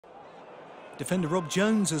Defender Rob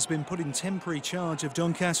Jones has been put in temporary charge of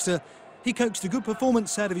Doncaster. He coached a good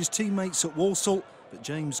performance out of his teammates at Walsall, but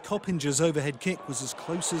James Coppinger's overhead kick was as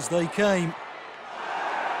close as they came.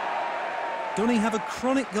 Donny have a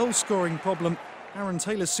chronic goal-scoring problem. Aaron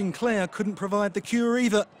Taylor-Sinclair couldn't provide the cure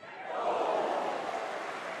either.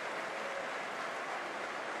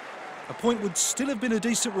 A point would still have been a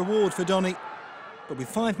decent reward for Donny, but with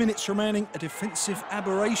 5 minutes remaining, a defensive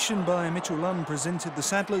aberration by Mitchell Lunn presented the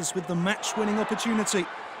Saddlers with the match-winning opportunity,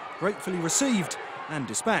 gratefully received and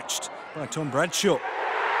dispatched by Tom Bradshaw.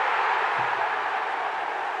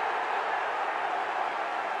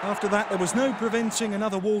 After that, there was no preventing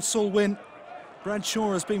another Walsall win.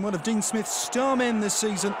 Bradshaw has been one of Dean Smith's star men this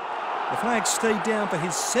season. The flag stayed down for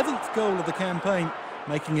his 7th goal of the campaign,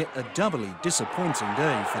 making it a doubly disappointing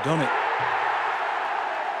day for Donny.